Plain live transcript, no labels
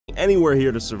anywhere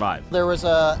here to survive. There was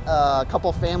a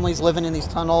couple families living in these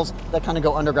tunnels that kind of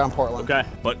go underground Portland. Okay,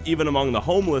 but even among the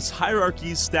homeless,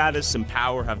 hierarchies, status, and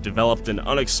power have developed in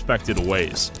unexpected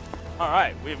ways. All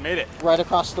right, we've made it. Right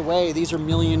across the way, these are $1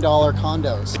 million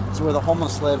condos. This is where the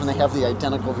homeless live, and they have the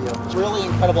identical view. It's really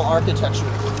incredible architecture.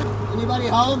 Anybody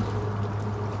home?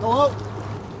 Hello?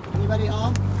 Anybody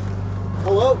home?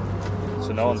 Hello?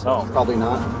 So no one's home. Probably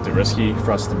not. Is it risky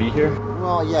for us to be here?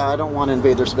 Well, yeah, I don't want to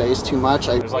invade their space too much.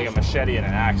 There's like a machete and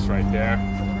an axe right there.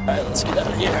 All right, let's get out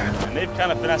of here. And they've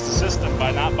kind of finessed the system by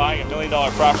not buying $1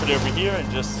 million property over here and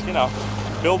just, you know,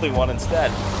 building one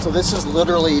instead. So this is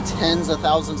literally tens of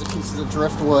thousands of pieces of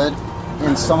driftwood,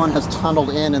 and someone has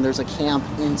tunneled in, and there's a camp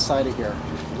inside of here.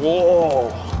 Whoa,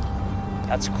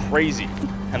 that's crazy.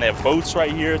 And they have boats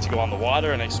right here to go on the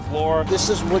water and explore.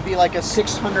 This would be like a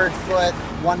 600-foot,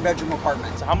 one-bedroom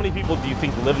apartment. So how many people do you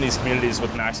think live in these communities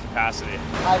with max capacity?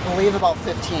 I believe about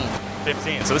 15.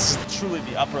 15. So this is truly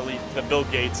the upper elite, the Bill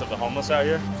Gates of the homeless out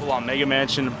here. Full-on mega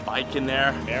mansion, bike in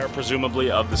there, mayor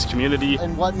presumably of this community.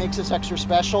 And what makes this extra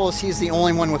special is he's the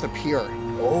only one with a pier.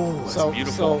 Oh, that's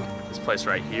beautiful. This place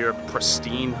right here,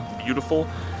 pristine, beautiful.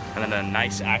 And then a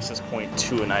nice access point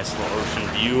to a nice little ocean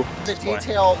view. The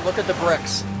detail, look at the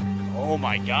bricks. Oh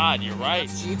my God, you're right.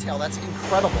 That's detail, that's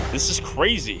incredible. This is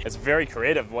crazy. It's very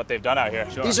creative what they've done out here.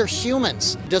 Sure. These are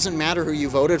humans. It doesn't matter who you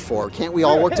voted for. Can't we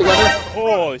all work together?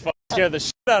 Holy fuck, scared the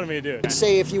shit out of me, dude.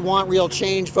 Say if you want real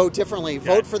change, vote differently.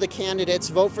 Vote for the candidates,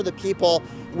 vote for the people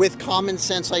with common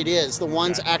sense ideas, the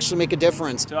ones actually make a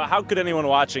difference. So how could anyone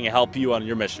watching help you on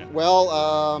your mission? Well,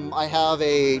 I have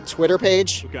a Twitter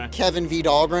page, Okay. Kevin V.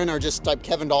 Dahlgren, or just type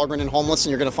Kevin Dahlgren and homeless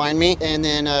and you're gonna find me. And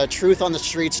then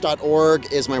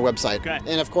truthonthestreets.org is my website. Okay.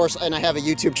 And of course, I have a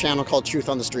YouTube channel called Truth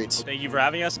on the Streets. Thank you for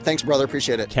having us. Thanks, brother,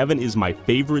 appreciate it. Kevin is my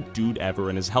favorite dude ever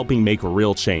and is helping make a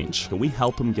real change. Can we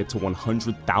help him get to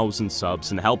 100,000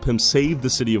 subs and help him save the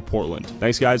city of Portland?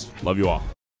 Thanks, guys. Love you all.